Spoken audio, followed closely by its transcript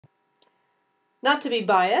Not to be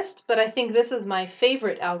biased, but I think this is my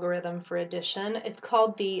favorite algorithm for addition. It's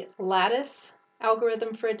called the lattice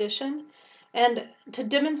algorithm for addition. And to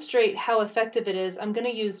demonstrate how effective it is, I'm going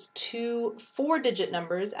to use two 4-digit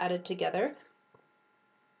numbers added together.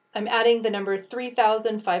 I'm adding the number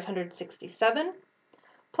 3,567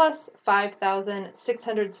 plus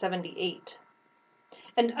 5,678.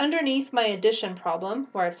 And underneath my addition problem,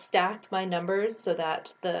 where I've stacked my numbers so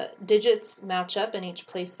that the digits match up in each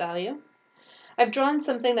place value, I've drawn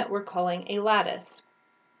something that we're calling a lattice.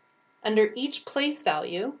 Under each place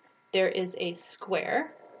value, there is a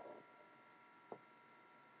square.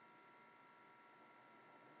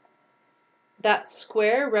 That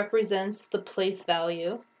square represents the place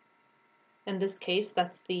value. In this case,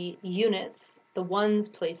 that's the units, the ones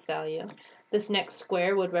place value. This next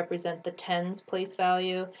square would represent the tens place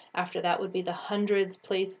value. After that would be the hundreds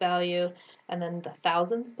place value, and then the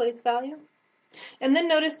thousands place value. And then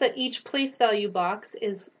notice that each place value box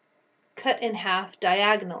is cut in half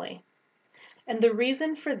diagonally. And the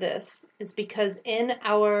reason for this is because in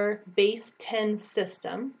our base 10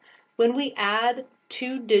 system, when we add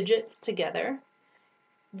two digits together,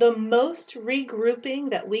 the most regrouping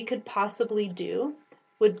that we could possibly do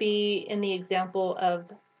would be in the example of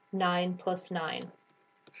 9 plus 9.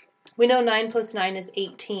 We know 9 plus 9 is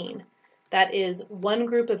 18. That is one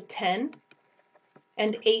group of 10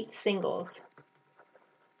 and 8 singles.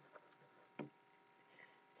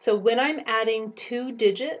 So when I'm adding two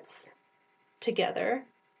digits together,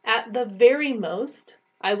 at the very most,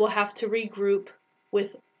 I will have to regroup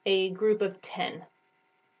with a group of 10.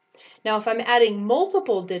 Now, if I'm adding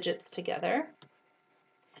multiple digits together,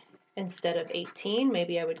 instead of 18,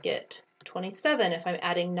 maybe I would get 27 if I'm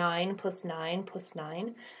adding 9 plus 9 plus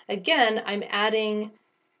 9. Again, I'm adding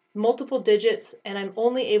multiple digits and I'm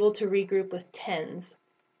only able to regroup with tens.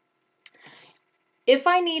 If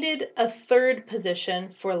I needed a third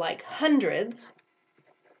position for like hundreds,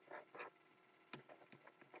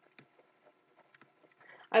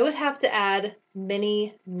 I would have to add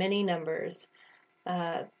many, many numbers.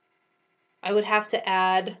 I would have to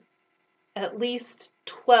add at least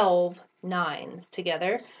 12 nines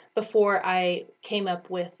together before I came up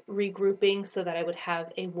with regrouping so that I would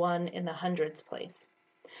have a 1 in the hundreds place.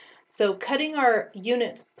 So cutting our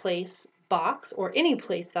units place box, or any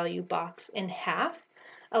place value box, in half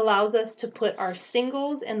allows us to put our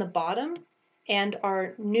singles in the bottom and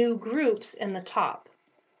our new groups in the top.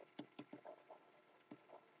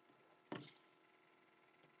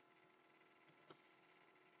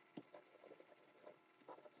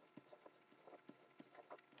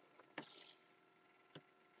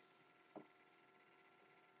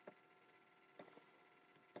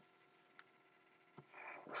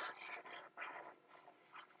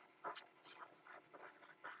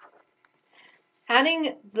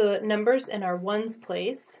 Adding the numbers in our ones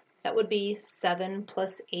place, that would be 7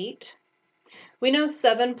 plus 8. We know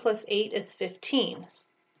 7 plus 8 is 15.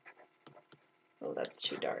 Oh, that's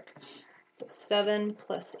too dark. So 7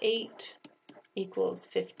 plus 8 equals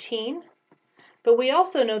 15. But we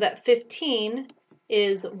also know that 15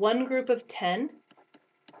 is one group of 10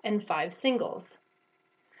 and 5 singles.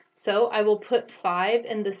 So I will put 5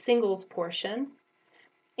 in the singles portion,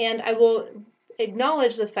 and I will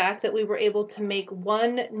acknowledge the fact that we were able to make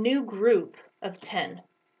one new group of 10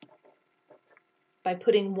 by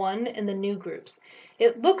putting 1 in the new groups.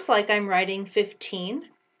 It looks like I'm writing 15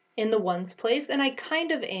 in the ones place, and I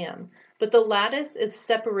kind of am, but the lattice is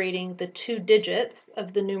separating the two digits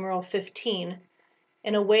of the numeral 15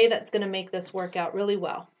 in a way that's going to make this work out really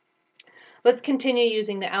well. Let's continue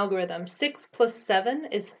using the algorithm. 6 plus 7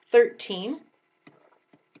 is 13.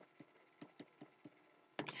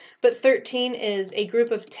 But 13 is a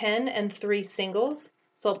group of 10 and 3 singles,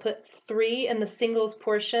 so I'll put 3 in the singles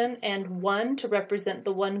portion and 1 to represent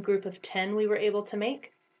the one group of 10 we were able to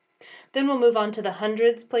make. Then we'll move on to the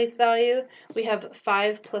hundreds place value. We have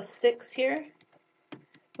 5 plus 6 here,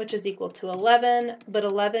 which is equal to 11, but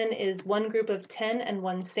 11 is one group of 10 and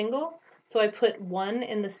one single, so I put 1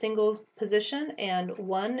 in the singles position and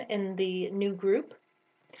 1 in the new group.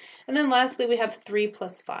 And then lastly, we have 3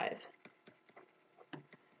 plus 5.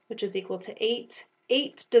 Which is equal to 8.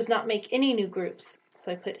 8 does not make any new groups,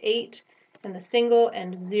 so I put 8 in the single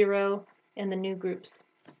and 0 in the new groups.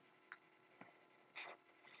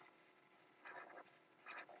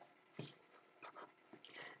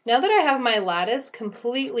 Now that I have my lattice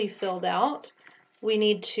completely filled out, we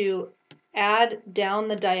need to add down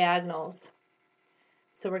the diagonals.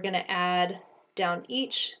 So we're going to add down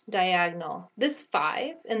each diagonal. This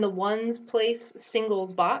 5 in the ones place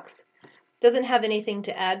singles box doesn't have anything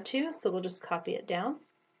to add to, so we'll just copy it down.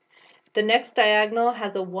 The next diagonal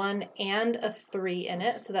has a 1 and a 3 in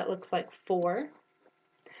it, so that looks like 4.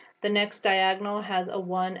 The next diagonal has a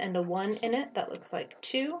 1 and a 1 in it, that looks like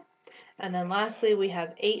 2. And then lastly, we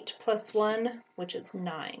have 8 plus 1, which is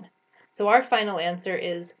 9. So our final answer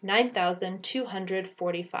is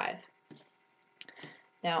 9,245.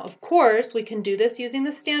 Now, of course, we can do this using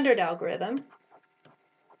the standard algorithm.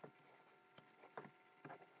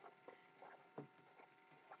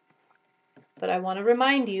 But I want to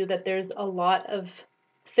remind you that there's a lot of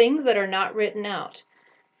things that are not written out.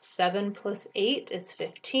 7 plus 8 is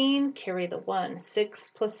 15, carry the 1.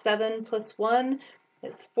 6 plus 7 plus 1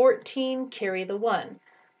 is 14, carry the 1.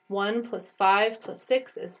 1 plus 5 plus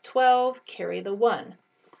 6 is 12, carry the 1.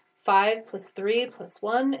 5 plus 3 plus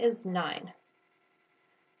 1 is 9.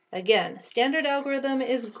 Again, standard algorithm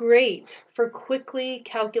is great for quickly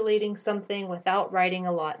calculating something without writing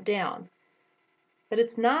a lot down. But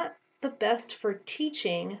it's not the best for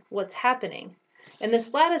teaching what's happening. In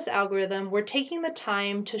this lattice algorithm, we're taking the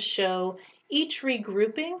time to show each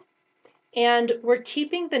regrouping, and we're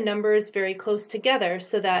keeping the numbers very close together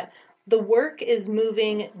so that the work is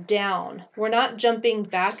moving down. We're not jumping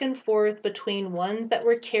back and forth between ones that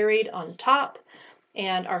were carried on top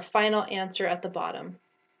and our final answer at the bottom.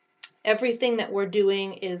 Everything that we're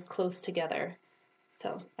doing is close together.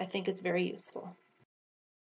 So I think it's very useful.